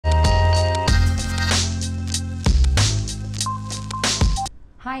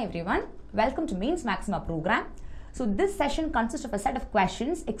Hi everyone, welcome to Maxima program. So this session consists of a set of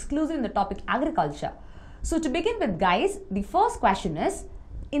questions exclusive in the topic agriculture. So to begin with guys, the first question is,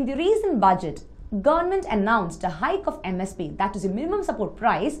 in the recent budget, government announced a hike of MSP, that is a minimum support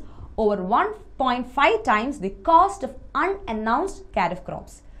price, over 1.5 times the cost of unannounced tariff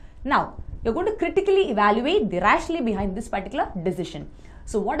crops. Now, you're going to critically evaluate the rationale behind this particular decision.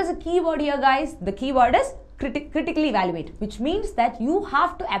 So what is the key word here guys? The key word is critically evaluate, which means that you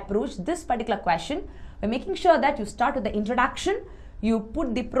have to approach this particular question by making sure that you start with the introduction, you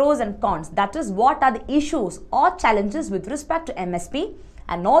put the pros and cons, that is what are the issues or challenges with respect to MSP,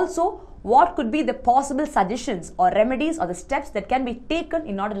 and also what could be the possible suggestions or remedies or the steps that can be taken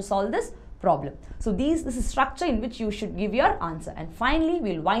in order to solve this problem. So this is structure in which you should give your answer, and finally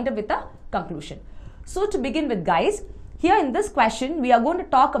we'll wind up with a conclusion. So to begin with guys, here in this question, we are going to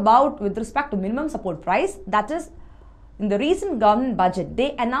talk about with respect to minimum support price, that is in the recent government budget,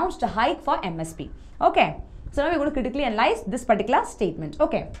 they announced a hike for MSP. Okay, so now we're going to critically analyze this particular statement.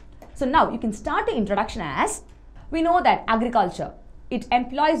 Okay, so now you can start the introduction as, we know that agriculture, it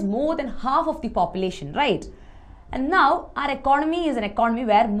employs more than half of the population, right? And now our economy is an economy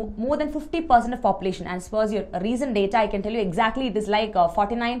where more than 50% of population, and as per your recent data, I can tell you exactly it is like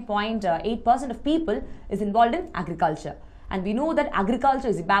 49.8% of people is involved in agriculture. And we know that agriculture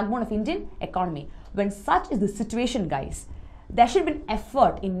is the backbone of Indian economy. When such is the situation guys, there should be an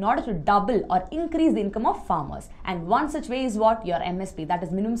effort in order to double or increase the income of farmers. And one such way is what? Your MSP, that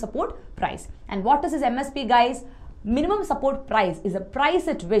is minimum support price. And what is this MSP guys? Minimum support price is a price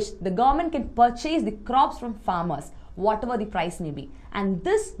at which the government can purchase the crops from farmers, whatever the price may be. And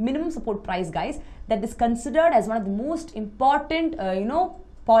this minimum support price guys, that is considered as one of the most important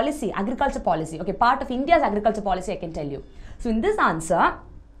policy, agriculture policy, okay, part of India's agriculture policy, I can tell you. So in this answer,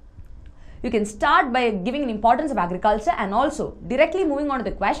 you can start by giving an importance of agriculture and also directly moving on to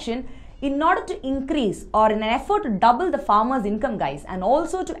the question, in order to increase or in an effort to double the farmers' income guys, and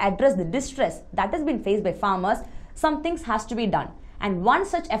also to address the distress that has been faced by farmers, some things has to be done. And one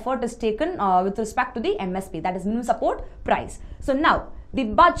such effort is taken with respect to the MSP, that is minimum support price. So now, the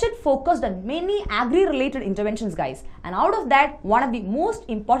budget focused on many agri-related interventions guys, and out of that, one of the most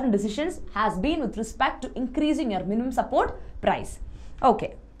important decisions has been with respect to increasing your minimum support price.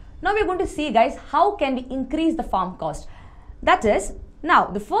 Okay, now we're going to see guys, how can we increase the farm cost? That is, now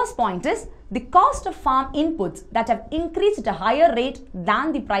the first point is the cost of farm inputs that have increased at a higher rate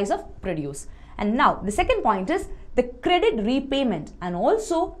than the price of produce. And now the second point is the credit repayment and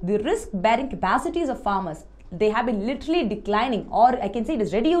also the risk bearing capacities of farmers. They have been literally declining, or I can say it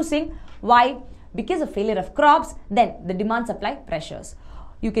is reducing. Why? Because of failure of crops, then the demand supply pressures.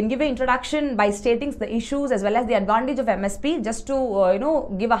 You can give an introduction by stating the issues as well as the advantage of MSP, just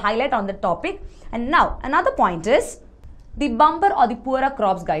to give a highlight on the topic. And now another point is the bumper or the poorer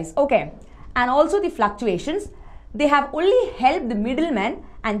crops guys, okay, and also the fluctuations. They have only helped the middlemen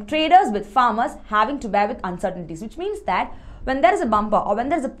and traders with farmers having to bear with uncertainties, which means that when there is a bumper or when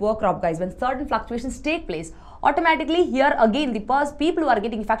there is a poor crop guys, when certain fluctuations take place, automatically here again the people who are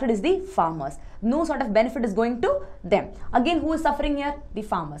getting affected is the farmers. No sort of benefit is going to them. Again, who is suffering here? The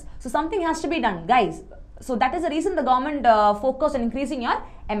farmers. So something has to be done guys. So that is the reason the government focused on increasing your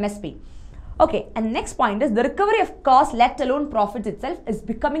MSP. Okay, and next point is the recovery of cost, let alone profits itself, is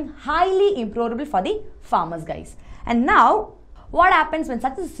becoming highly improbable for the farmers guys. And now, what happens when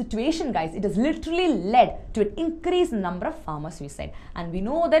such a situation guys, it has literally led to an increased number of farmer suicide. And we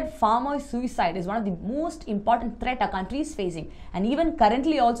know that farmer suicide is one of the most important threat our country is facing. And even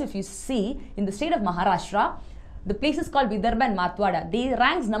currently also, if you see in the state of Maharashtra, the places called Vidarbha and Marthwada, they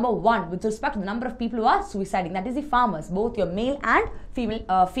ranks number 1 with respect to the number of people who are suiciding. That is the farmers, both your male and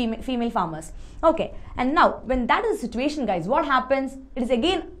female farmers. Okay, and now when that is the situation guys, what happens? It is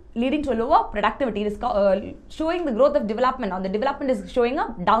again leading to a lower productivity. It is showing the growth of development, or the development is showing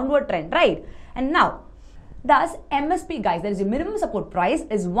a downward trend, right? And now, thus MSP guys, that is a minimum support price,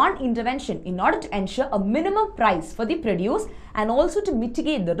 is one intervention in order to ensure a minimum price for the produce and also to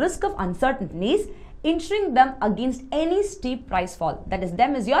mitigate the risk of uncertainties, ensuring them against any steep price fall. That is,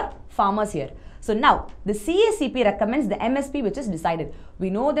 them is your farmers here. So now the CACP recommends the MSP which is decided. We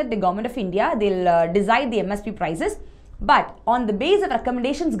know that the government of India, they'll decide the MSP prices, but on the base of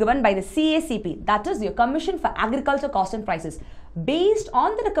recommendations given by the CACP, that is your Commission for Agriculture Cost and Prices, based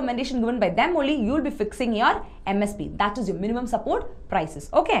on the recommendation given by them only, you will be fixing your MSP, that is your minimum support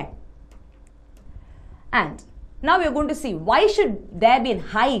prices. Okay. And now we are going to see why should there be a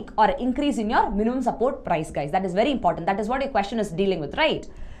hike or an increase in your minimum support price guys. That is very important. That is what your question is dealing with, right?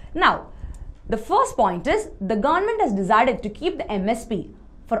 Now, the first point is the government has decided to keep the MSP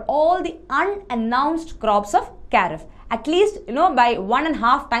for all the unannounced crops of tariff, at least by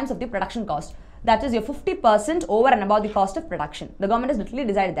 1.5 times of the production cost. That is your 50% over and above the cost of production. The government has literally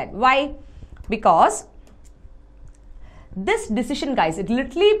decided that. Why? Because this decision, guys, it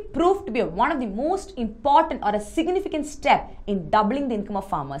literally proved to be one of the most important or a significant step in doubling the income of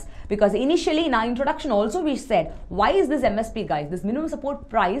farmers. Because initially in our introduction also we said, why is this MSP, guys? This minimum support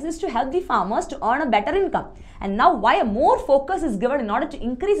price is to help the farmers to earn a better income. And now why a more focus is given in order to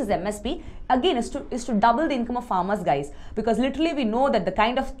increase this MSP, again, is to double the income of farmers, guys. Because literally we know that the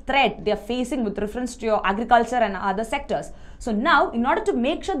kind of threat they are facing with reference to your agriculture and other sectors. So now, in order to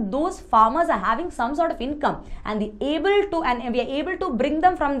make sure those farmers are having some sort of income and we are able to bring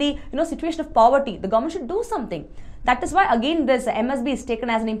them from the situation of poverty, the government should do something. That is why again this MSB is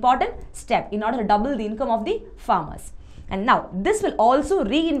taken as an important step in order to double the income of the farmers. And now this will also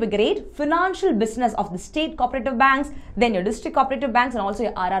reinvigorate financial business of the state cooperative banks, then your district cooperative banks, and also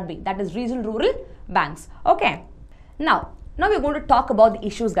your RRB, that is regional rural banks. Okay. Now we're going to talk about the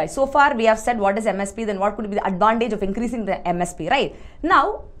issues, guys. So far we have said what is MSP, then what could be the advantage of increasing the MSP, right?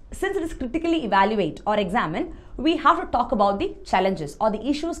 Now, since it is critically evaluate or examine, we have to talk about the challenges or the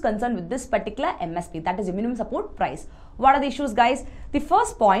issues concerned with this particular MSP, that is the minimum support price. What are the issues, guys? The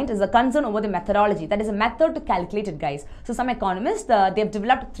first point is a concern over the methodology, that is a method to calculate it, guys. So some economists, they have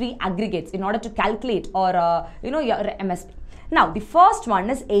developed 3 aggregates in order to calculate or your MSP. Now, the first one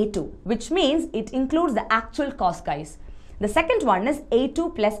is A2, which means it includes the actual cost, guys. The second one is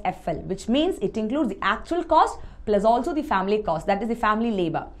A2 plus FL, which means it includes the actual cost plus also the family cost, that is the family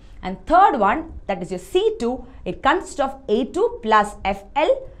labor. And third one, that is your C2, it consists of A2 plus FL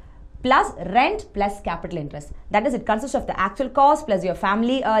plus rent plus capital interest. That is, it consists of the actual cost plus your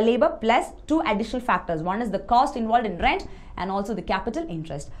family labor plus 2 additional factors. One is the cost involved in rent and also the capital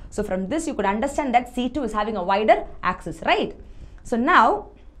interest. So from this you could understand that C2 is having a wider axis, right? So now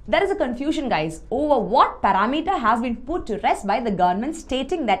there is a confusion, guys, over what parameter has been put to rest by the government,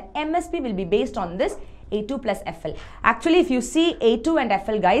 stating that MSP will be based on this A2 plus FL. Actually, if you see A2 and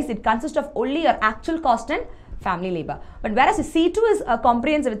FL, guys, it consists of only your actual cost and family labor. But whereas the C2 is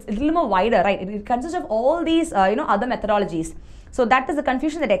comprehensive, it's a little more wider, right? It consists of all these, other methodologies. So that is the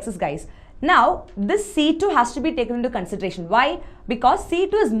confusion that exists, guys. Now, this C2 has to be taken into consideration. Why? Because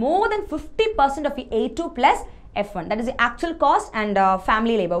C2 is more than 50% of the A2 plus F1, that is the actual cost and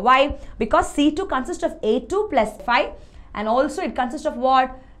family labor. Why? Because C2 consists of A2 plus 5 and also it consists of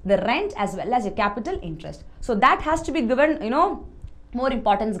what? The rent as well as your capital interest. So that has to be given, more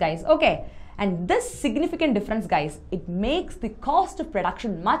importance, guys. Okay. And this significant difference, guys, it makes the cost of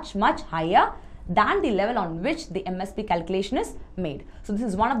production much higher than the level on which the MSP calculation is made. So this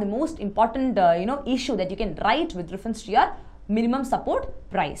is one of the most important, issue that you can write with reference to your minimum support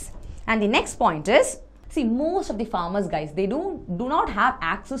price. And the next point is, see, most of the farmers, guys, they do not have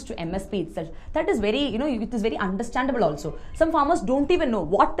access to MSP itself. That is very, it is very understandable also. Some farmers don't even know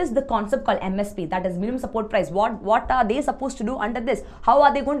what is the concept called MSP, that is minimum support price. What are they supposed to do under this? How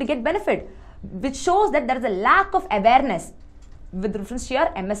are they going to get benefit? Which shows that there is a lack of awareness with reference to your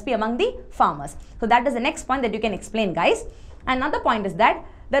MSP among the farmers. So that is the next point that you can explain, guys. Another point is that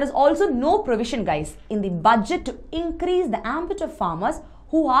there is also no provision, guys, in the budget to increase the ambit of farmers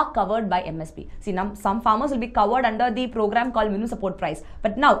who are covered by MSP. See, now some farmers will be covered under the program called minimum support price.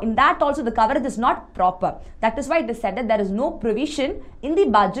 But now in that also the coverage is not proper. That is why it is said that there is no provision in the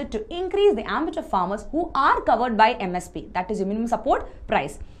budget to increase the ambit of farmers who are covered by MSP. That is your minimum support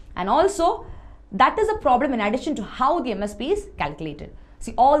price. And also that is a problem in addition to how the MSP is calculated.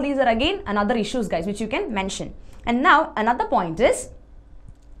 See, all these are again another issues, guys, which you can mention. And now another point is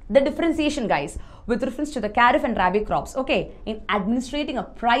the differentiation, guys, with reference to the Kharif and Rabi crops. Okay, in administrating a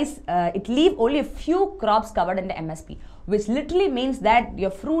price, it leave only a few crops covered in the MSP, which literally means that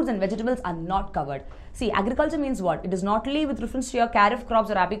your fruits and vegetables are not covered. See, agriculture means what? It is not only with reference to your Kharif crops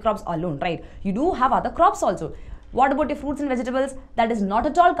or Rabi crops alone, right? You do have other crops also. What about your fruits and vegetables? That is not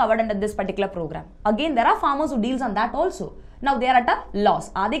at all covered under this particular program. Again, there are farmers who deals on that also. Now they are at a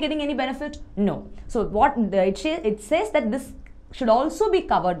loss. Are they getting any benefit? No. So what it says that this should also be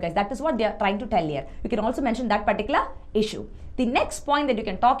covered, guys. That is what they are trying to tell here. You can also mention that particular issue. The next point that you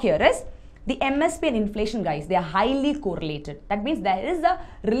can talk here is the MSP and inflation, guys. They are highly correlated. That means there is a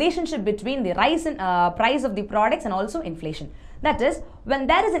relationship between the rise in price of the products and also inflation. That is, when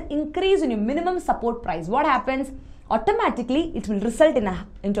there is an increase in your minimum support price, what happens? Automatically, it will result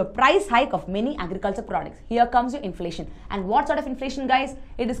into a price hike of many agriculture products. Here comes your inflation. And what sort of inflation, guys?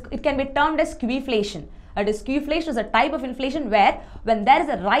 It can be termed as squeeflation. Squeeflation is a type of inflation where when there is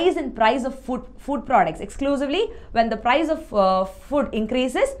a rise in price of food products, exclusively when the price of food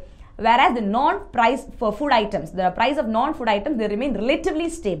increases, whereas the non-price for food items, the price of non-food items, they remain relatively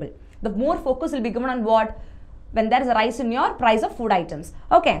stable. The more focus will be given on what? when there is a rise in your price of food items.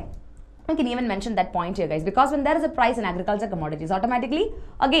 Okay. I can even mention that point here, guys, because when there is a price in agriculture commodities, automatically,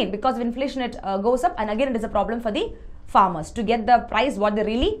 again, because of inflation, it goes up, and again, it is a problem for the farmers to get the price what they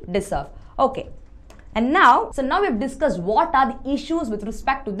really deserve. Okay. And now, so now we've discussed what are the issues with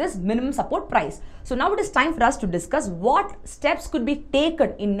respect to this minimum support price. So now it is time for us to discuss what steps could be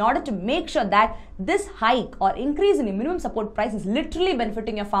taken in order to make sure that this hike or increase in the minimum support price is literally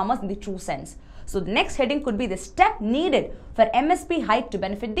benefiting your farmers in the true sense. So the next heading could be the step needed for MSP hike to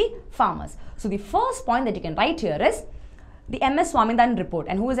benefit the farmers. So the first point that you can write here is the M.S. Swaminathan report.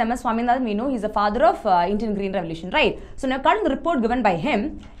 And who is M.S. Swaminathan? We know he's the father of Indian Green Revolution, right? So now according to the report given by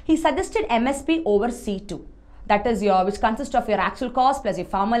him, he suggested MSP over C2. That is which consists of your actual cost plus your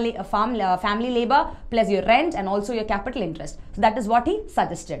family labor plus your rent and also your capital interest. So that is what he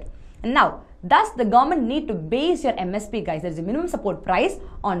suggested. And now, thus the government need to base your MSP, guys, there is a minimum support price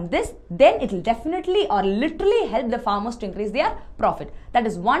on this, then it will definitely or literally help the farmers to increase their profit. That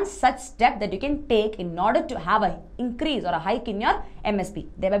is one such step that you can take in order to have an increase or a hike in your MSP,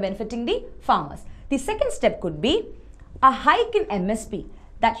 thereby benefiting the farmers. The second step could be a hike in MSP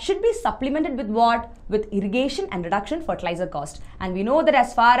that should be supplemented with what? With irrigation and reduction fertilizer cost. And we know that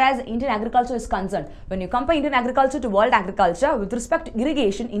as far as Indian agriculture is concerned, when you compare Indian agriculture to world agriculture, with respect to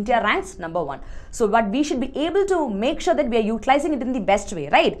irrigation, India ranks number 1. So but we should be able to make sure that we are utilizing it in the best way,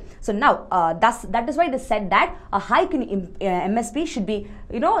 right? So now, that is why it is said that a hike in MSP should be,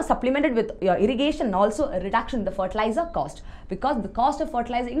 supplemented with your irrigation and also a reduction in the fertilizer cost. Because the cost of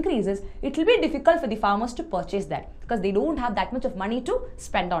fertilizer increases, it will be difficult for the farmers to purchase that because they don't have that much of money to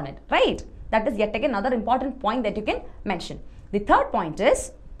spend on it, right? That is yet again another important point that you can mention. The third point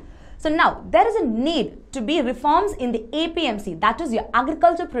is, so now there is a need to be reforms in the APMC, that is your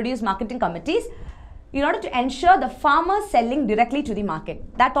Agriculture Produce Marketing Committees, in order to ensure the farmers selling directly to the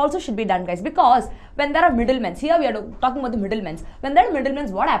market. That also should be done, guys, because when there are middlemen, here we are talking about the middlemen. When there are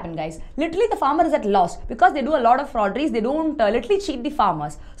middlemen, what happens, guys? Literally the farmer is at loss because they do a lot of frauderies. They don't literally cheat the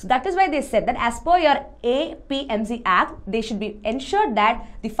farmers. So that is why they said that as per your APMC Act, they should be ensured that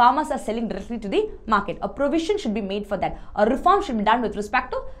the farmers are selling directly to the market. A provision should be made for that. A reform should be done with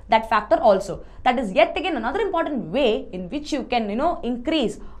respect to that factor also. That is yet again another important way in which you can,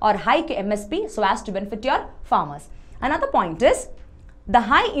 increase or hike MSP so as to benefit your farmers. Another point is the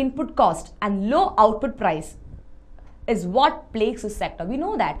high input cost and low output price is what plagues this sector. We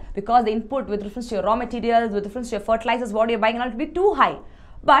know that because the input with reference to your raw materials, with reference to your fertilizers, what you're buying, will be too high.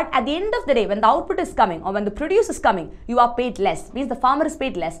 But at the end of the day, when the output is coming or when the produce is coming, you are paid less. Means the farmer is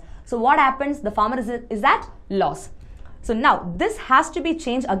paid less. So what happens? The farmer is at loss. So now this has to be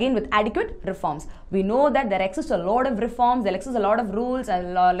changed again with adequate reforms. We know that there exists a lot of reforms, there exists a lot of rules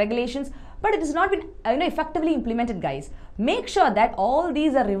and regulations, but it has not been effectively implemented, guys. Make sure that all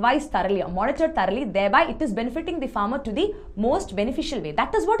these are revised thoroughly or monitored thoroughly, thereby it is benefiting the farmer to the most beneficial way.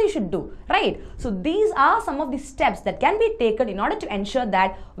 That is what you should do, right? So these are some of the steps that can be taken in order to ensure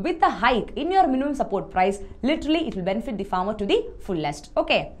that with the hike in your minimum support price, literally it will benefit the farmer to the fullest.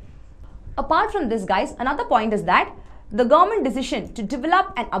 Okay. Apart from this, guys, another point is that the government decision to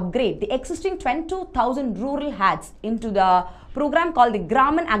develop and upgrade the existing 22,000 rural HATs into the program called the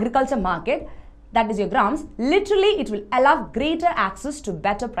Graman Agriculture Market, that is your grams, literally it will allow greater access to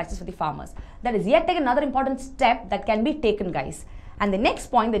better prices for the farmers. That is yet again another important step that can be taken, guys. And the next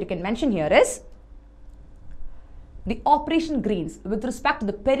point that you can mention here is the Operation Greens with respect to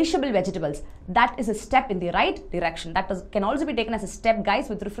the perishable vegetables. That is a step in the right direction. That can also be taken as a step, guys,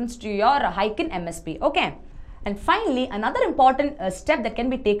 with reference to your hike in MSP. Okay. And finally, another important step that can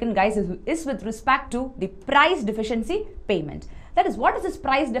be taken, guys, is with respect to the price deficiency payment. That is, what is this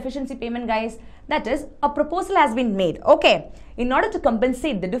price deficiency payment, guys? That is, a proposal has been made, okay, in order to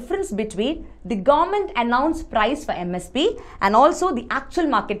compensate the difference between the government announced price for MSP and also the actual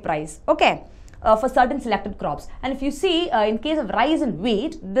market price, okay, for certain selected crops. And if you see, in case of rice and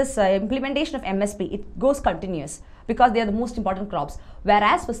wheat, this implementation of MSP, it goes continuous, because they are the most important crops.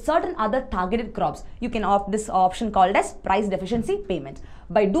 Whereas for certain other targeted crops, you can opt this option called as price deficiency payment.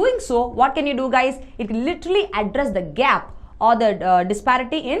 By doing so, what can you do, guys? It can literally address the gap or the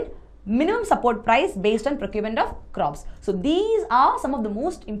disparity in minimum support price based on procurement of crops. So these are some of the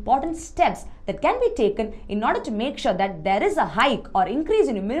most important steps that can be taken in order to make sure that there is a hike or increase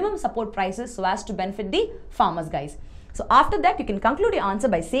in minimum support prices so as to benefit the farmers, guys. So after that, you can conclude your answer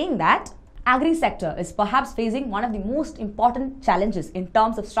by saying that agri sector is perhaps facing one of the most important challenges in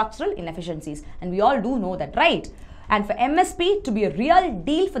terms of structural inefficiencies, and we all do know that, right? And for MSP to be a real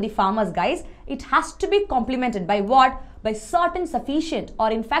deal for the farmers, guys, it has to be complemented by what? By certain sufficient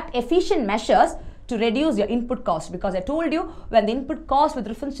or in fact efficient measures to reduce your input cost, because I told you when the input cost with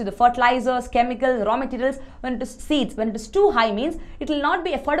reference to the fertilizers, chemicals, raw materials, when it is seeds, when it is too high means it will not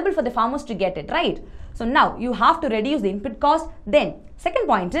be affordable for the farmers to get it, right? So now you have to reduce the input cost. Then second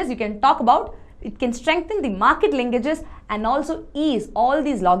point is you can talk about it can strengthen the market linkages and also ease all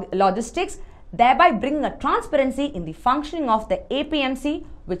these logistics, thereby bringing a transparency in the functioning of the APMC,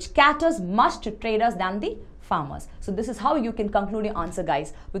 which caters much to traders than the farmers. So this is how you can conclude your answer,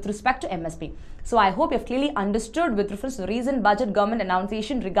 guys, with respect to MSP. So I hope you have clearly understood with reference to the recent budget government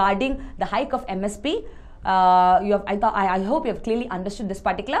annunciation regarding the hike of MSP. I hope you have clearly understood this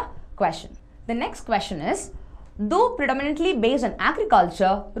particular question. The next question is, though predominantly based on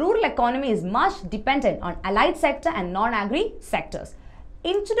agriculture, rural economy is much dependent on allied sector and non-agri sectors.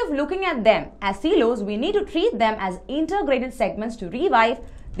 Instead of looking at them as silos, we need to treat them as integrated segments to revive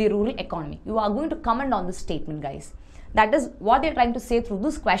the rural economy. You are going to comment on this statement, guys. That is what they're trying to say through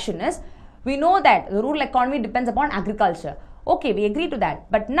this question is, we know that the rural economy depends upon agriculture. Okay, we agree to that.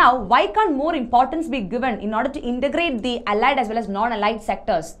 But now, why can't more importance be given in order to integrate the allied as well as non-allied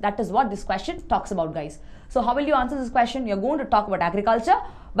sectors? That is what this question talks about, guys. So how will you answer this question? You're going to talk about agriculture,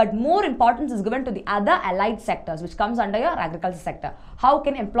 but more importance is given to the other allied sectors, which comes under your agriculture sector. How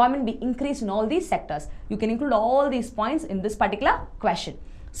can employment be increased in all these sectors? You can include all these points in this particular question.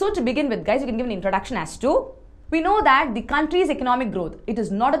 So to begin with, guys, you can give an introduction as to, we know that the country's economic growth, it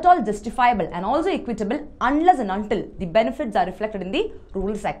is not at all justifiable and also equitable unless and until the benefits are reflected in the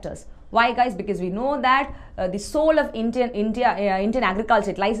rural sectors. Why, guys? Because we know that the soul of Indian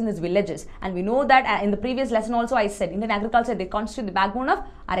agriculture, it lies in its villages. And we know that in the previous lesson also I said, Indian agriculture, they constitute the backbone of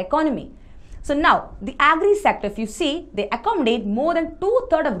our economy. So now, the agri sector, if you see, they accommodate more than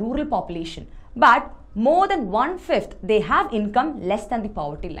 2/3 of rural population. But more than 1/5, they have income less than the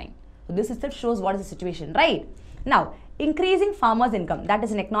poverty line. So this itself shows what is the situation, right? Now, increasing farmers' income, that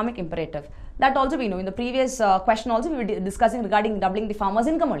is an economic imperative. That also we know. In the previous question also we were discussing regarding doubling the farmers'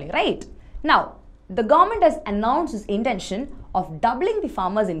 income only, right? Now, the government has announced its intention of doubling the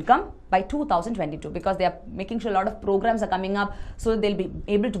farmers' income by 2022 because they are making sure a lot of programs are coming up, so they'll be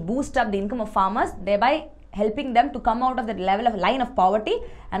able to boost up the income of farmers, thereby helping them to come out of the level of line of poverty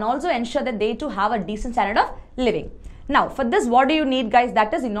and also ensure that they too have a decent standard of living. Now, for this, what do you need, guys?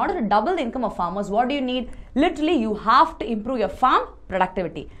 That is, in order to double the income of farmers, what do you need? Literally, you have to improve your farm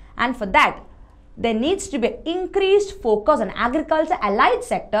productivity. And for that, there needs to be an increased focus on agriculture allied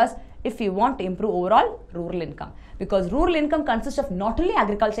sectors if you want to improve overall rural income. Because rural income consists of not only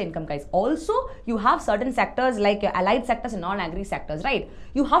agriculture income, guys. Also, you have certain sectors like your allied sectors and non-agri sectors, right?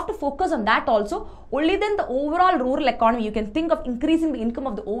 You have to focus on that also. Only then the overall rural economy, you can think of increasing the income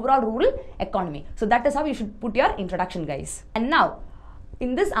of the overall rural economy. So that is how you should put your introduction, guys. And now,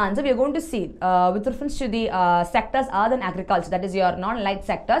 in this answer, we are going to see with reference to the sectors other than agriculture, that is your non-allied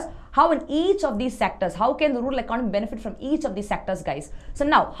sectors, how in each of these sectors, how can the rural economy benefit from each of these sectors, guys? So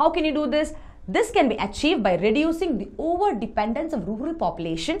now, how can you do this? This can be achieved by reducing the over-dependence of rural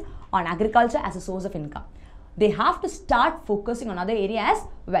population on agriculture as a source of income. They have to start focusing on other areas as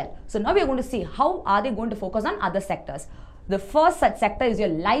well. So now we are going to see how are they going to focus on other sectors. The first such sector is your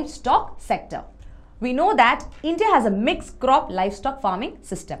livestock sector. We know that India has a mixed crop livestock farming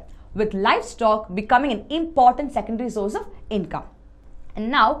system, with livestock becoming an important secondary source of income. And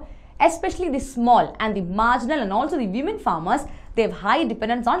now, especially the small and the marginal and also the women farmers, they have high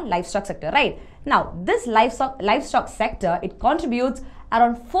dependence on livestock sector, right? Now, this livestock sector, it contributes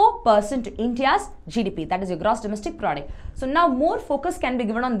around 4% to India's GDP, that is your gross domestic product. So now more focus can be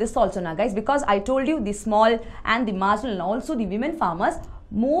given on this also now, guys, because I told you the small and the marginal and also the women farmers,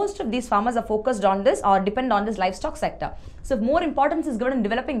 most of these farmers are focused on this or depend on this livestock sector. So if more importance is given in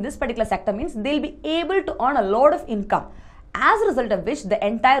developing this particular sector means they'll be able to earn a lot of income, as a result of which the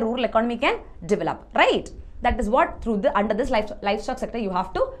entire rural economy can develop, right? That is what under this livestock sector you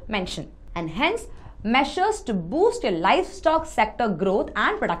have to mention. And hence, measures to boost your livestock sector growth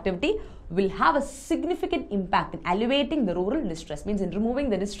and productivity will have a significant impact in alleviating the rural distress, means in removing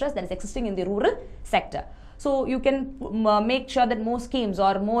the distress that is existing in the rural sector. So you can make sure that more schemes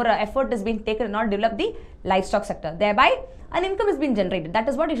or more effort is being taken in order to develop the livestock sector. Thereby, an income is being generated. That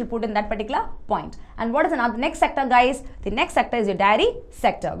is what you should put in that particular point. And what is another next sector, guys? The next sector is your dairy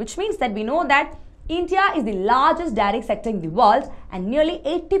sector, which means that we know that India is the largest dairy sector in the world, and nearly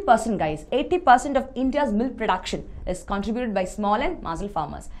 80%, guys, 80% of India's milk production is contributed by small and marginal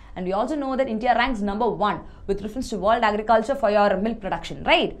farmers. And we also know that India ranks #1 with reference to world agriculture for your milk production,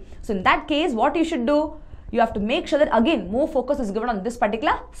 right? So in that case, what you should do, you have to make sure that again more focus is given on this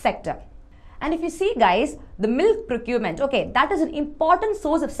particular sector. And if you see, guys, the milk procurement, okay, that is an important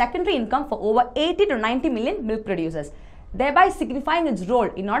source of secondary income for over 80 to 90 million milk producers. thereby signifying its role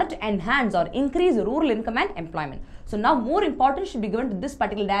in order to enhance or increase rural income and employment. So now more importance should be given to this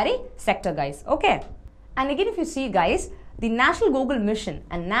particular dairy sector, guys. Okay. And again, if you see, guys, the National Google Mission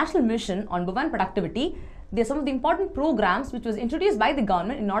and National Mission on Women Productivity, they are some of the important programs which was introduced by the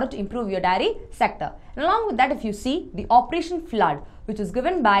government in order to improve your dairy sector. And along with that, if you see the Operation Flood, which was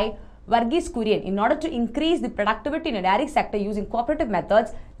given by Varghese Kurian in order to increase the productivity in a dairy sector using cooperative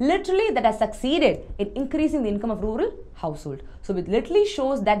methods, literally that has succeeded in increasing the income of rural household. So it literally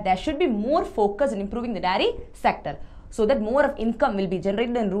shows that there should be more focus in improving the dairy sector so that more of income will be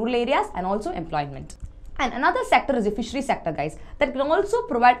generated in rural areas and also employment. And another sector is the fishery sector, guys, that can also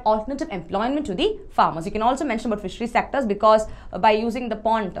provide alternative employment to the farmers. You can also mention about fishery sectors because by using the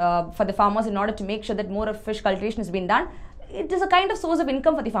pond for the farmers in order to make sure that more of fish cultivation has been done, it is a kind of source of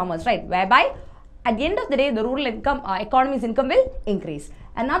income for the farmers, right? Whereby at the end of the day, the rural income, economy's income will increase.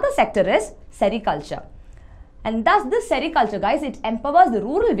 Another sector is sericulture. And thus this sericulture, guys, it empowers the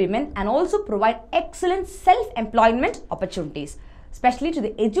rural women and also provide excellent self-employment opportunities, especially to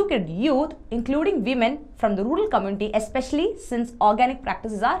the educated youth, including women from the rural community, especially since organic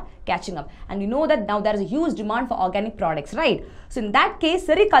practices are catching up. And you know that now there is a huge demand for organic products, right? So in that case,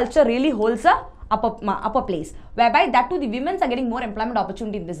 sericulture really holds a upper place, whereby that too the women are getting more employment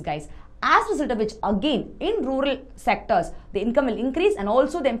opportunity in this, guys. As a result of which, again, in rural sectors, the income will increase and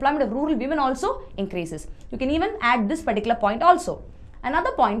also the employment of rural women also increases. You can even add this particular point also.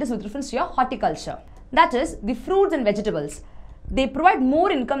 Another point is with reference to your horticulture. That is the fruits and vegetables. They provide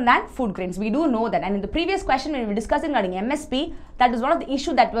more income than food grains. We do know that. And in the previous question when we were discussing regarding MSP, that is one of the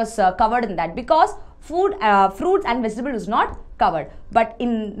issue that was covered in that because fruits and vegetables is not covered. But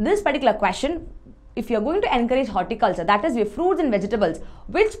in this particular question, if you are going to encourage horticulture, that is your fruits and vegetables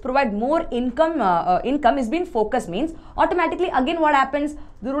which provide more income is being focused, means automatically again what happens,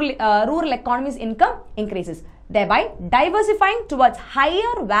 the rural economy's income increases, thereby diversifying towards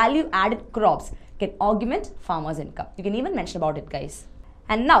higher value added crops can augment farmers' income. You can even mention about it, guys.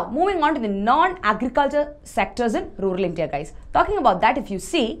 And now moving on to the non-agriculture sectors in rural India, guys. Talking about that, if you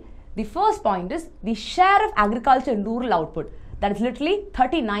see, the first point is the share of agriculture in rural output, that is literally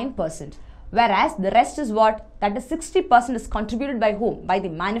 39%. Whereas the rest is what? That is 60% is contributed by whom? By the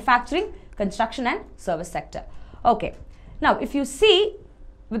manufacturing, construction and service sector. Okay. Now, if you see,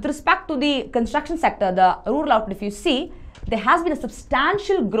 with respect to the construction sector, the rural output, if you see, there has been a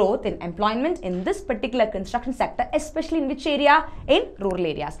substantial growth in employment in this particular construction sector, especially in which area? In rural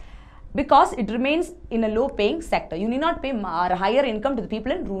areas. Because it remains in a low paying sector. You need not pay higher income to the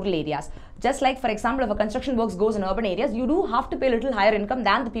people in rural areas. Just like, for example, if a construction works goes in urban areas, you do have to pay a little higher income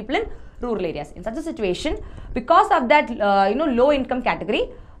than the people in rural areas. In such a situation, because of that low income category,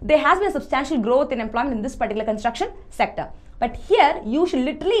 there has been a substantial growth in employment in this particular construction sector. But here, you should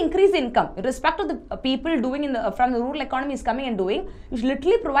literally increase the income. Irrespective of the people doing from the rural economy is coming and doing, you should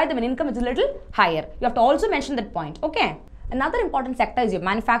literally provide them an income which is a little higher. You have to also mention that point. Okay. Another important sector is your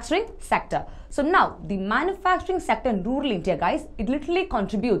manufacturing sector. So now, the manufacturing sector in rural India, guys, it literally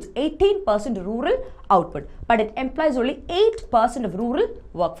contributes 18% to rural output, but it employs only 8% of rural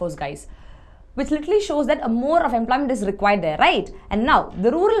workforce, guys, which literally shows that more of employment is required there, right? And now,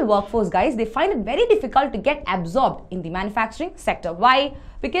 the rural workforce, guys, they find it very difficult to get absorbed in the manufacturing sector. Why?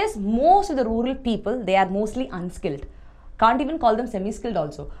 Because most of the rural people, they are mostly unskilled. Can't even call them semi-skilled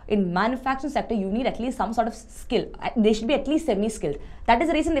also. In manufacturing sector, you need at least some sort of skill. They should be at least semi-skilled. That is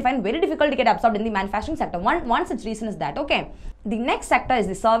the reason they find it very difficult to get absorbed in the manufacturing sector. One such reason is that, okay. The next sector is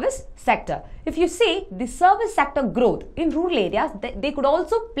the service sector. If you see the service sector growth in rural areas, they could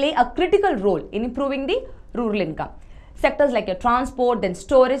also play a critical role in improving the rural income. Sectors like your transport, then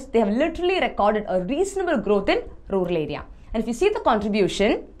storage, they have literally recorded a reasonable growth in rural area. And if you see the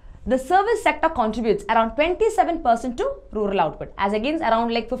contribution, the service sector contributes around 27% to rural output, as against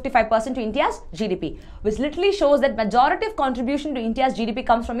around like 55% to India's GDP, which literally shows that majority of contribution to India's GDP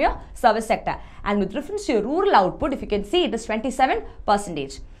comes from your service sector. And with reference to your rural output, if you can see, it is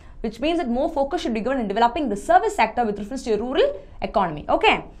 27%, which means that more focus should be given in developing the service sector with reference to your rural economy.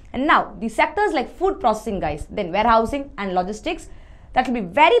 Okay. And now, the sectors like food processing, guys, then warehousing and logistics, that will be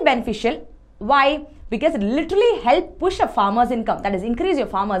very beneficial. Why? Because it literally helps push a farmer's income, that is increase your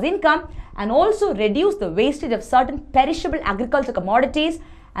farmer's income and also reduce the wastage of certain perishable agricultural commodities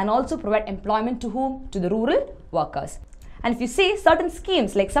and also provide employment to whom? To the rural workers. And if you see certain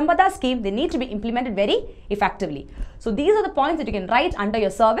schemes like Sampada scheme, they need to be implemented very effectively. So these are the points that you can write under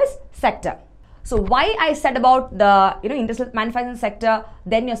your service sector. So why I said about the industrial manufacturing sector,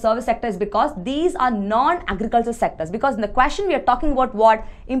 then your service sector, is because these are non-agricultural sectors. Because in the question we are talking about what?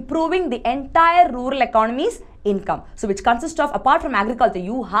 Improving the entire rural economy's income. So which consists of, apart from agriculture,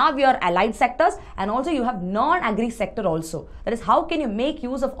 you have your allied sectors and also you have non-agri sector also. That is, how can you make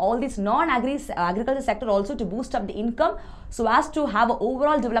use of all these non-agriculture sector also to boost up the income so as to have an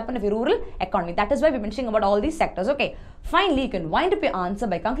overall development of a rural economy. That is why we're mentioning about all these sectors. Okay. Finally, you can wind up your answer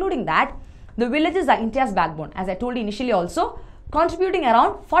by concluding that the villages are India's backbone, as I told you initially also, contributing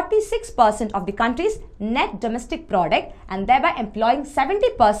around 46% of the country's net domestic product and thereby employing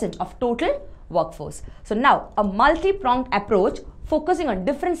 70% of total workforce. So now, a multi-pronged approach focusing on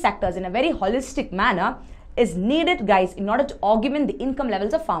different sectors in a very holistic manner is needed, guys, in order to augment the income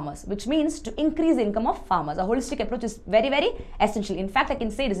levels of farmers, which means to increase the income of farmers. A holistic approach is very, very essential. In fact, I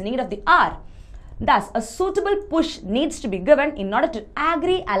can say it is a need of the hour. Thus, a suitable push needs to be given in order to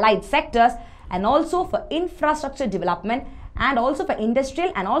agri-allied sectors and also for infrastructure development and also for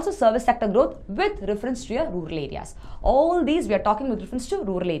industrial and also service sector growth with reference to your rural areas. All these we are talking with reference to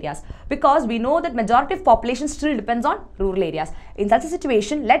rural areas because we know that majority of population still depends on rural areas. In such a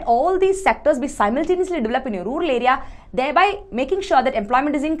situation, let all these sectors be simultaneously developed in your rural area, thereby making sure that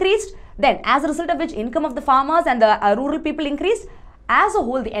employment is increased. Then as a result of which income of the farmers and the rural people increase, as a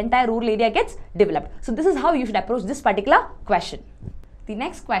whole the entire rural area gets developed. So this is how you should approach this particular question. The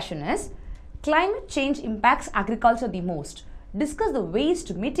next question is, climate change impacts agriculture the most. Discuss the ways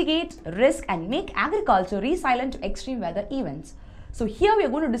to mitigate risk and make agriculture resilient to extreme weather events. So here we are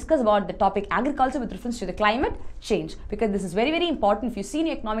going to discuss about the topic agriculture with reference to the climate change, because this is very, very important. If you see in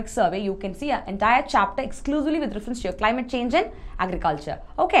your economic survey, you can see an entire chapter exclusively with reference to your climate change and agriculture.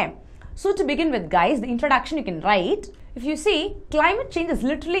 Okay. So to begin with, guys, the introduction you can write. If you see, climate change has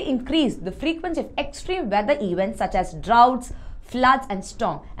literally increased the frequency of extreme weather events such as droughts, floods and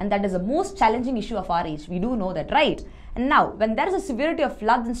storm, and that is the most challenging issue of our age. We do know that, right? And now, when there is a severity of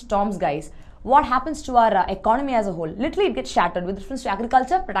floods and storms, guys, what happens to our economy as a whole? Literally, it gets shattered with reference to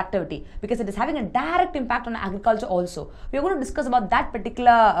agriculture productivity because it is having a direct impact on agriculture also. We are going to discuss about that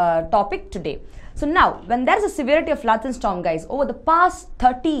particular topic today. So now, when there is a severity of floods and storm, guys, over the past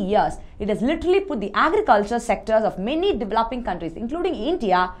 30 years, it has literally put the agriculture sectors of many developing countries, including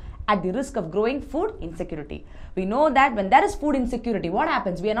India, at the risk of growing food insecurity. We know that when there is food insecurity, what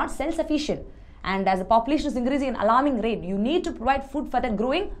happens? We are not self-sufficient. And as the population is increasing at an alarming rate, you need to provide food for that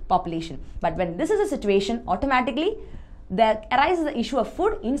growing population. But when this is a situation, automatically there arises the issue of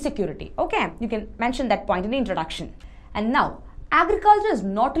food insecurity. Okay, you can mention that point in the introduction. And now, agriculture is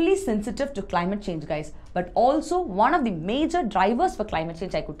not only sensitive to climate change, guys, but also one of the major drivers for climate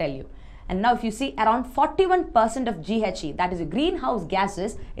change, I could tell you. And now if you see, around 41% of GHG, that is the greenhouse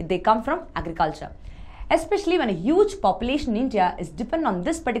gases, they come from agriculture. Especially when a huge population in India is dependent on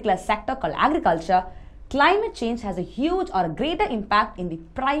this particular sector called agriculture, climate change has a huge or a greater impact in the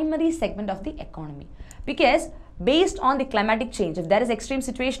primary segment of the economy. Because based on the climatic change, if there is extreme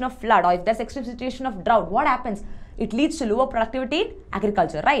situation of flood or if there is extreme situation of drought, what happens? It leads to lower productivity in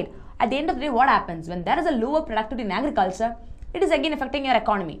agriculture, right? At the end of the day, what happens? When there is a lower productivity in agriculture, it is again affecting your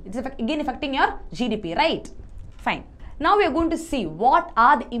economy. It is again affecting your GDP, right? Fine. Now we are going to see what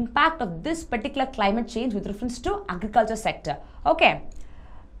are the impact of this particular climate change with reference to agriculture sector. Okay.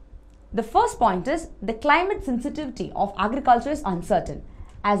 The first point is the climate sensitivity of agriculture is uncertain,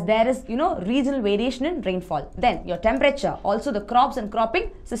 as there is, regional variation in rainfall. Then your temperature, also the crops and cropping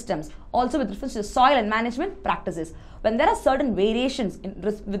systems, also with reference to soil and management practices. When there are certain variations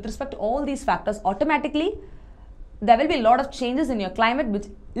with respect to all these factors, automatically there will be a lot of changes in your climate which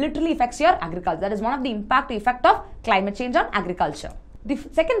literally affects your agriculture. That is one of the effect of climate change on agriculture. The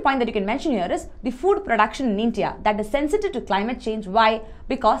second point that you can mention here is the food production in India that is sensitive to climate change. Why?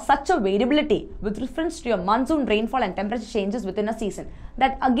 Because such a variability with reference to your monsoon rainfall and temperature changes within a season.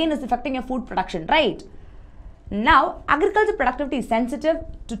 That again is affecting your food production, right? Now, agriculture productivity is sensitive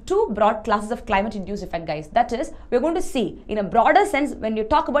to two broad classes of climate-induced effect, guys. That is, we're going to see in a broader sense when you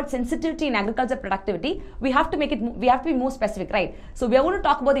talk about sensitivity in agriculture productivity, we have to be more specific, right? So we are going to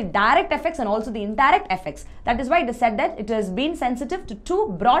talk about the direct effects and also the indirect effects. That is why it is said that it has been sensitive to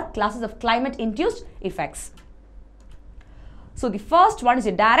two broad classes of climate-induced effects. So the first one is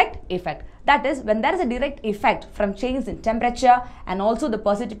a direct effect. That is, when there is a direct effect from changes in temperature and also the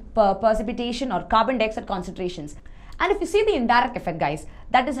precipitation or carbon dioxide concentrations. And if you see the indirect effect, guys,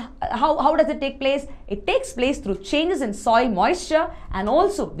 that is how does it take place? It takes place through changes in soil moisture and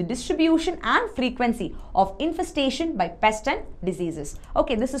also the distribution and frequency of infestation by pests and diseases.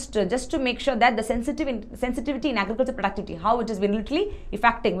 Okay, this is just to make sure that the sensitivity in agriculture productivity, how it has been literally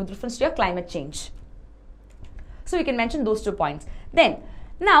affecting with reference to your climate change. So you can mention those 2 points. Then,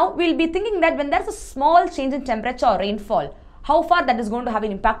 now we'll be thinking that when there's a small change in temperature or rainfall, how far that is going to have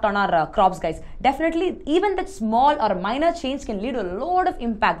an impact on our crops, guys. Definitely, even that small or minor change can lead to a lot of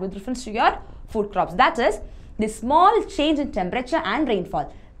impact with reference to your food crops. That is, the small change in temperature and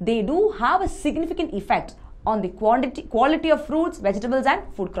rainfall, they do have a significant effect on the quality of fruits, vegetables and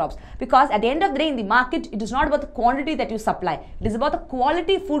food crops. Because at the end of the day in the market, it is not about the quantity that you supply. It is about the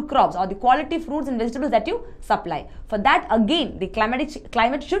quality food crops or the quality fruits and vegetables that you supply. For that, again, the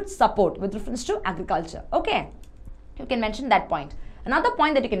climate should support with reference to agriculture. Okay, you can mention that point. Another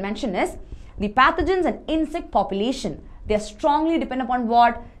point that you can mention is the pathogens and insect population. They are strongly dependent upon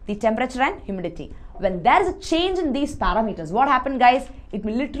what? The temperature and humidity. When there is a change in these parameters, what happened, guys? It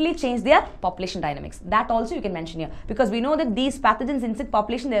will literally change their population dynamics. That also you can mention here, because we know that these pathogens, insect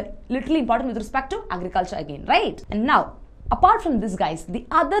population, they're literally important with respect to agriculture again, right? And now, apart from this, guys, the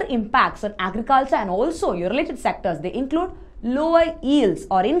other impacts on agriculture and also your related sectors, they include lower yields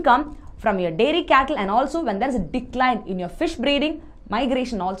or income from your dairy cattle, and also when there is a decline in your fish breeding,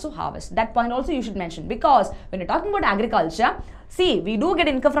 migration, also harvest. That point also you should mention, because when you're talking about agriculture, see, we do get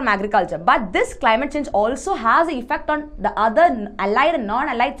income from agriculture, but this climate change also has an effect on the other allied and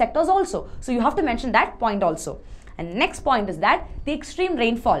non-allied sectors also. So you have to mention that point also. And next point is that the extreme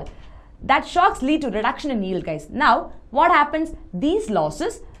rainfall, that shocks lead to reduction in yield, guys. Now, what happens? These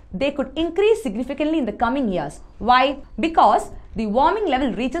losses, they could increase significantly in the coming years. Why? Because the warming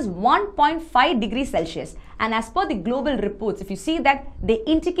level reaches 1.5 degrees Celsius. And as per the global reports, if you see that, they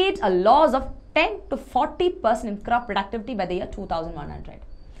indicate a loss of 10 to 40% in crop productivity by the year 2100.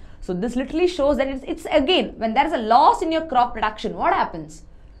 So this literally shows that it's again, when there is a loss in your crop production, what happens?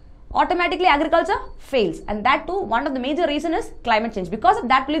 Automatically agriculture fails, and that too, one of the major reason is climate change. Because of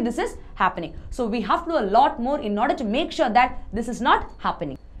that, this is happening. So we have to do a lot more in order to make sure that this is not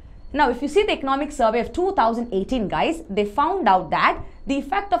happening. Now, if you see the economic survey of 2018, guys, they found out that the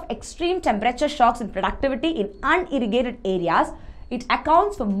effect of extreme temperature shocks in productivity in unirrigated areas, it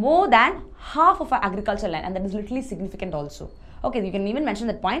accounts for more than half of our agricultural land, and that is literally significant also. Okay, you can even mention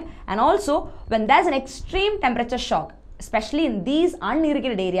that point. And also, when there's an extreme temperature shock, especially in these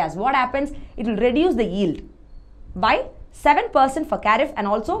unirrigated areas, what happens? It will reduce the yield by 7% for kharif and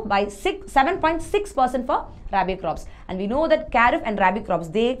also by 7.6% for rabi crops. And we know that kharif and rabi crops,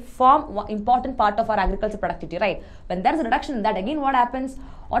 they form one important part of our agriculture productivity, right? When there is a reduction in that, again what happens?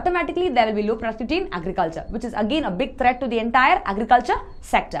 Automatically there will be low productivity in agriculture, which is again a big threat to the entire agriculture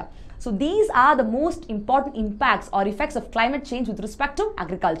sector. So these are the most important impacts or effects of climate change with respect to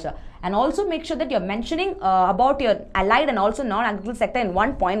agriculture. And also make sure that you're mentioning about your allied and also non-agricultural sector in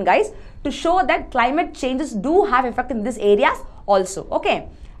one point, guys, to show that climate changes do have effect in these areas also. Okay.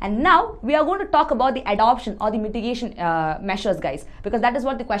 And now we are going to talk about the adoption or the mitigation measures, guys, because that is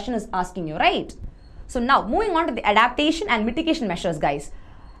what the question is asking you, right? So now moving on to the adaptation and mitigation measures, guys.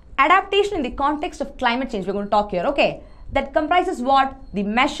 Adaptation in the context of climate change, we're going to talk here, okay? That comprises what? The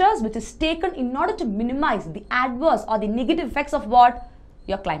measures which is taken in order to minimize the adverse or the negative effects of what?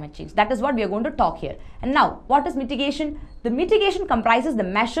 Your climate change. That is what we are going to talk here. And now, what is mitigation? The mitigation comprises the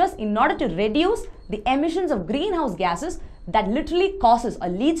measures in order to reduce the emissions of greenhouse gases that literally causes or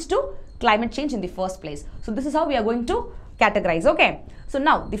leads to climate change in the first place. So this is how we are going to categorize, okay? So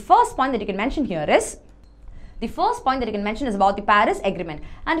now, the first point that you can mention here is, the first point that you can mention is about the Paris Agreement.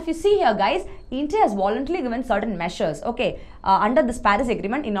 And if you see here, guys, India has voluntarily given certain measures, okay, under this Paris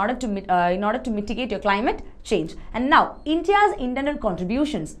Agreement in order to mitigate your climate change. And now, India's intended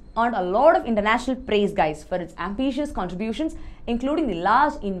contributions earned a lot of international praise, guys, for its ambitious contributions, including the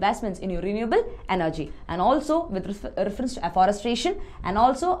large investments in renewable energy, and also with reference to afforestation, and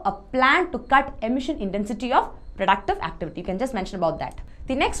also a plan to cut emission intensity of productive activity. You can just mention about that.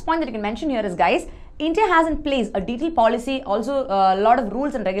 The next point that you can mention here is, guys, India has in place a detailed policy, also a lot of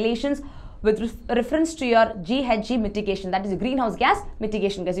rules and regulations with reference to your GHG mitigation, that is greenhouse gas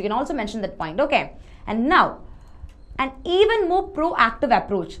mitigation, guys. You can also mention that point, okay? And now, an even more proactive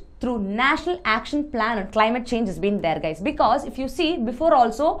approach through National Action Plan on Climate Change has been there, guys. Because if you see, before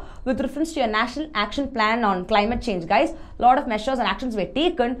also, with reference to your National Action Plan on Climate Change, guys, a lot of measures and actions were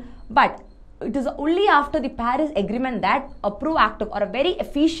taken, but it is only after the Paris Agreement that a proactive or a very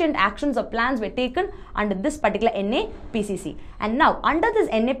efficient actions or plans were taken under this particular NAPCC. And now, under this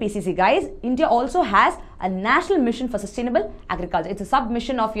NAPCC, guys, India also has a national mission for sustainable agriculture. It's a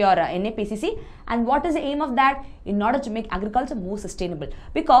sub-mission of your NAPCC. And what is the aim of that? In order to make agriculture more sustainable.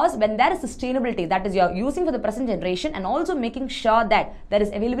 Because when there is sustainability, that is you're using for the present generation and also making sure that there is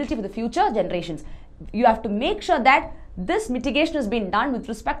availability for the future generations. You have to make sure that this mitigation has been done with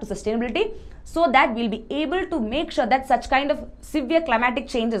respect to sustainability, so that we'll be able to make sure that such kind of severe climatic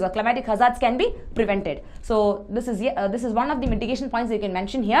changes or climatic hazards can be prevented. So this is one of the mitigation points that you can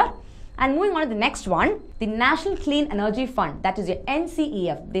mention here. And moving on to the next one, the National Clean Energy Fund, that is your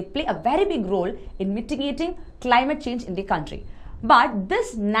NCEF, they play a very big role in mitigating climate change in the country. But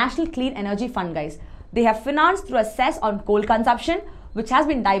this National Clean Energy Fund, guys, They have financed through a cess on coal consumption, which has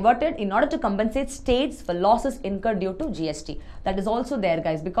been diverted in order to compensate states for losses incurred due to GST. That is also there,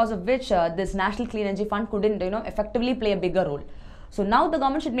 guys, because of which this National Clean Energy Fund couldn't, effectively play a bigger role. So now the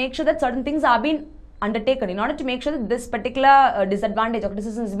government should make sure that certain things are being undertaken in order to make sure that this particular disadvantage or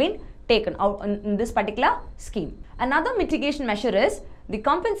criticism has been taken out in this particular scheme. Another mitigation measure is the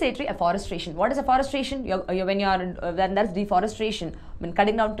compensatory afforestation. What is afforestation? When there's deforestation, when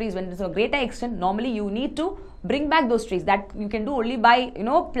cutting down trees, when it's a greater extent, normally you need to bring back those trees. That you can do only by,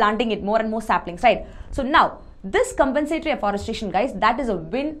 planting it more and more saplings, right? So now, this compensatory afforestation, guys, that is a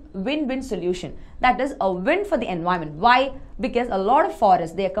win-win solution. That is a win for the environment. Why? Because a lot of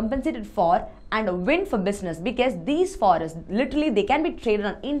forests, they are compensated for, and a win for business, because these forests, literally, they can be traded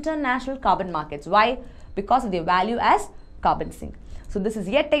on international carbon markets. Why? Because of their value as carbon sink. So this is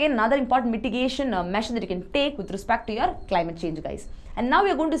yet again another important mitigation measure that you can take with respect to your climate change, guys. And now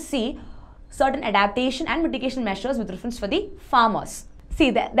we are going to see certain adaptation and mitigation measures with reference for the farmers. See,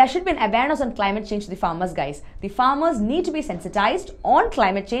 there should be an awareness on climate change to the farmers, guys. The farmers need to be sensitized on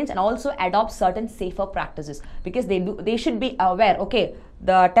climate change and also adopt certain safer practices, because they should be aware, okay,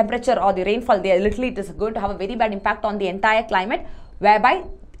 the temperature or the rainfall, it is going to have a very bad impact on the entire climate, whereby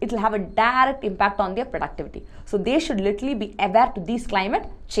it will have a direct impact on their productivity. So they should literally be aware to these climate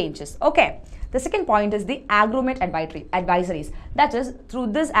changes. Okay. The second point is the agromet advisories. That is, through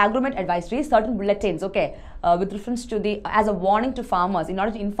this agromet advisories, certain bulletins, okay, with reference to as a warning to farmers in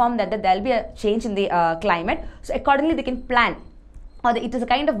order to inform that there will be a change in the climate. So accordingly, they can plan, or it is a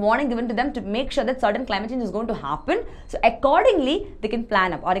kind of warning given to them to make sure that certain climate change is going to happen. So accordingly, they can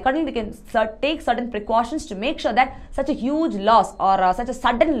plan up, or accordingly, they can take certain precautions to make sure that such a huge loss or such a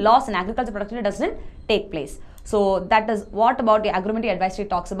sudden loss in agriculture productivity doesn't take place. So that is what about the agromet advisory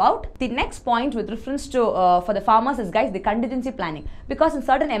talks about. The next point with reference to for the farmers is, guys, the contingency planning. Because in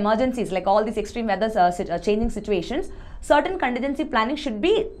certain emergencies, like all these extreme weather changing situations, certain contingency planning should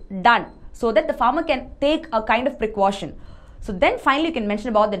be done so that the farmer can take a kind of precaution. So then finally you can mention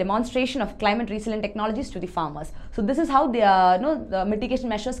about the demonstration of climate resilient technologies to the farmers. So this is how the mitigation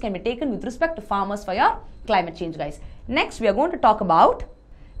measures can be taken with respect to farmers for your climate change, guys. Next, we are going to talk about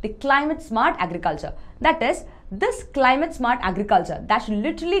the climate smart agriculture. That is, this climate smart agriculture that should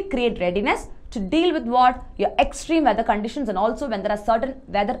literally create readiness to deal with what? Your extreme weather conditions, and also when there are certain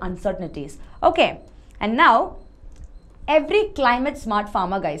weather uncertainties. Okay. And now, every climate smart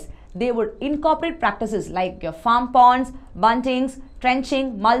farmer, guys, they would incorporate practices like your farm ponds, buntings,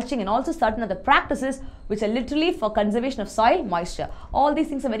 trenching, mulching, and also certain other practices which are literally for conservation of soil moisture. All these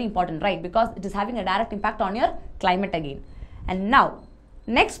things are very important, right? Because it is having a direct impact on your climate again. And now,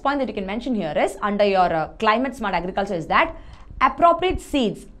 next point that you can mention here is under your climate smart agriculture is that appropriate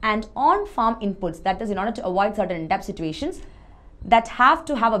seeds and on-farm inputs, that is in order to avoid certain in-depth situations, that have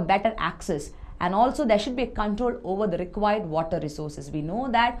to have a better access, and also there should be a control over the required water resources. We know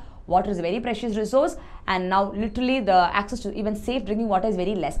that water is a very precious resource, and now literally the access to even safe drinking water is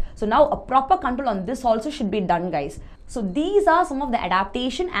very less. So now a proper control on this also should be done, guys. So these are some of the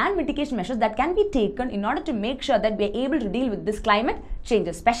adaptation and mitigation measures that can be taken in order to make sure that we are able to deal with this climate change,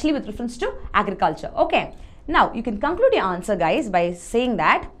 especially with reference to agriculture. Okay. Now you can conclude your answer, guys, by saying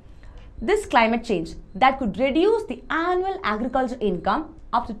that this climate change that could reduce the annual agriculture income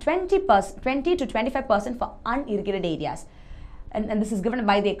up to 20 to 25% for unirrigated areas. And this is given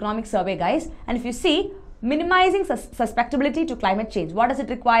by the economic survey, guys. And if you see, minimizing susceptibility to climate change, what does it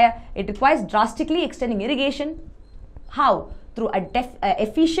require? It requires drastically extending irrigation. How? Through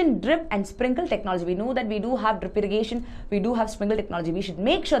efficient drip and sprinkle technology. We know that we do have drip irrigation, we do have sprinkle technology. We should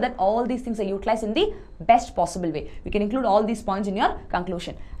make sure that all these things are utilized in the best possible way. We can include all these points in your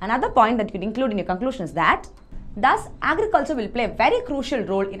conclusion. Another point that you can include in your conclusion is that thus, agriculture will play a very crucial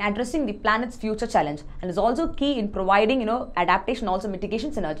role in addressing the planet's future challenge, and is also key in providing, adaptation, also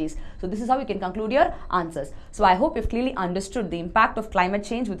mitigation synergies. So this is how you can conclude your answers. So I hope you've clearly understood the impact of climate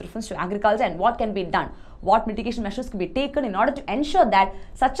change with reference to agriculture and what can be done. What mitigation measures could be taken in order to ensure that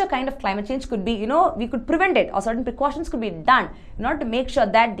such a kind of climate change could be, we could prevent it, or certain precautions could be done in order to make sure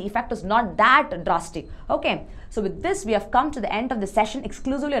that the effect is not that drastic. Okay. So with this, we have come to the end of the session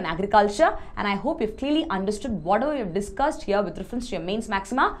exclusively on agriculture, and I hope you've clearly understood whatever we've discussed here with reference to your mains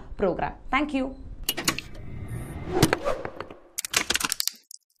Maxima program. Thank you.